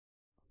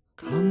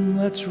Come,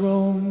 let's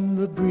roam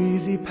the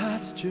breezy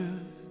pastures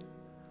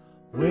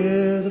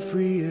where the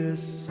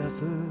freest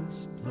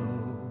zephyrs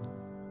blow.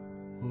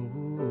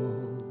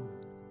 Oh,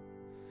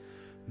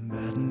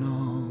 batten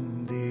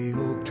on the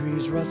oak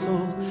trees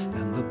rustle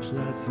and the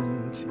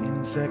pleasant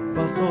insect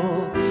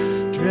bustle,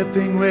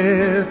 dripping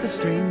with the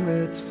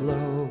streamlet's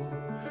flow.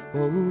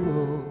 Oh,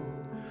 oh,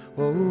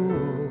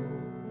 oh,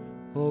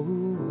 oh,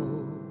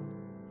 oh.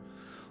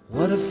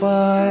 What if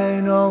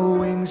I no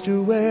wings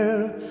to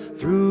wear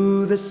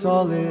through the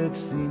solid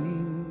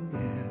singing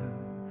air?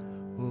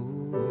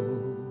 Oh,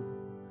 oh.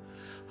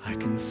 I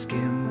can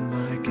skim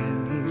like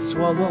any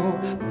swallow,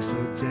 whoso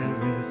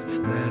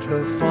dareth let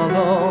her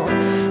follow,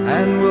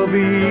 and we'll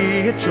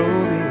be a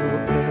jovial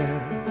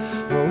pair.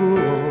 Oh,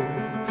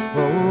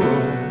 oh, oh,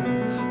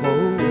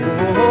 oh,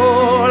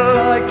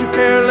 oh, like two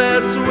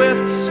careless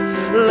swifts,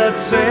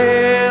 let's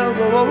sail.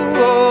 Oh, oh,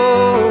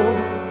 oh.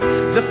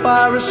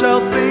 Zephyr shall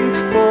think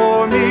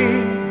for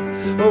me.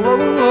 Oh, oh,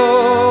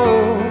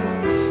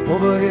 oh,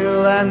 over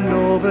hill and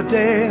over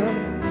dale,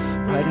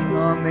 riding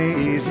on the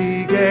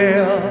easy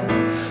gale,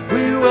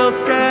 we will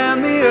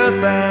scan the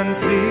earth and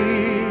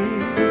see.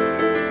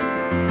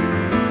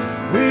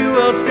 We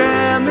will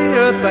scan the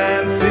earth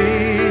and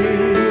see.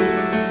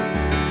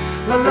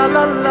 La la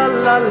la la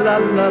la la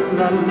la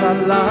la la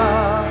la.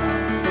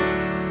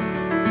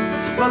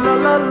 La la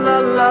la la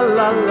la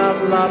la la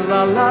la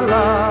la la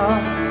la.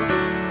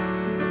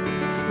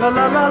 La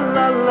la la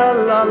la la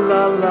la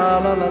la la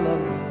la la la.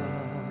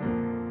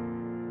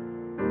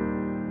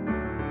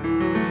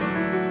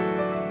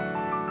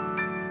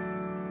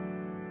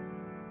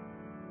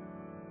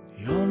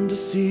 Yonder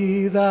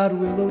see that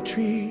willow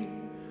tree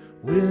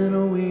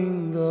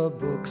winnowing the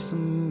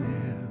buxom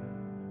air.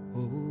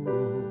 Oh,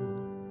 oh.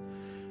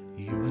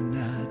 You and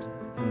Nat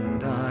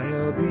and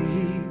I'll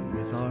be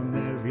with our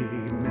merry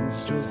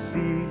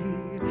minstrelsy.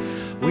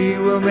 We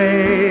will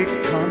make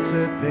a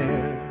concert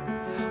there.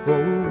 Oh,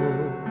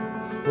 oh.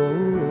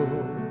 Oh,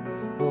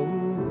 oh, oh.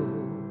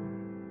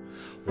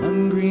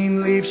 One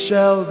green leaf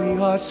shall be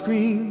our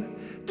screen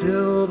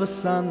till the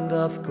sun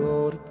doth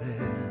go to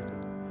bed.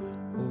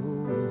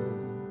 Oh, oh.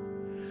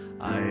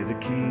 I the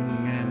king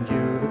and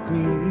you the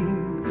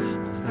queen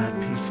of that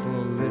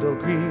peaceful little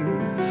green,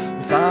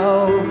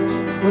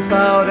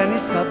 without any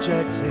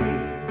subject's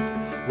aid.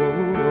 Oh,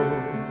 oh,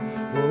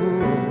 oh,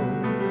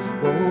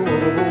 oh,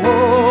 oh,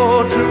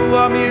 oh. To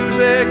our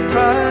music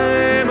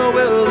time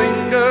will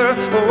linger.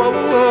 Oh, oh,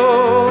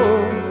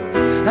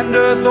 oh, and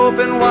earth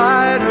open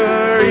wide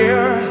her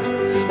ear.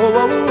 Oh,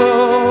 oh,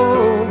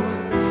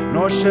 oh,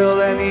 nor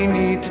shall any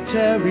need to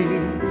tarry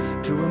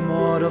to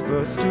immortal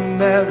verse to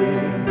marry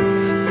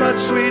such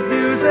sweet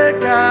music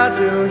as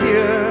you'll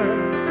hear.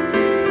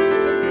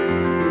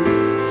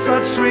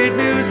 Such sweet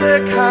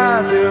music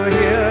as you'll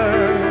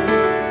hear.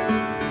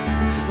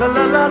 La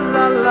la la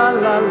la la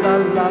la la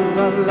la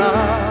la la.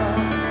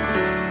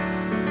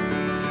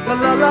 La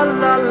la la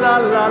la la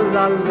la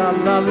la la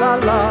la la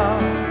la.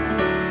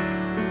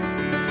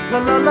 La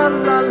la la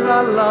la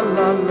la la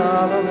la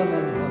la la la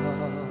la.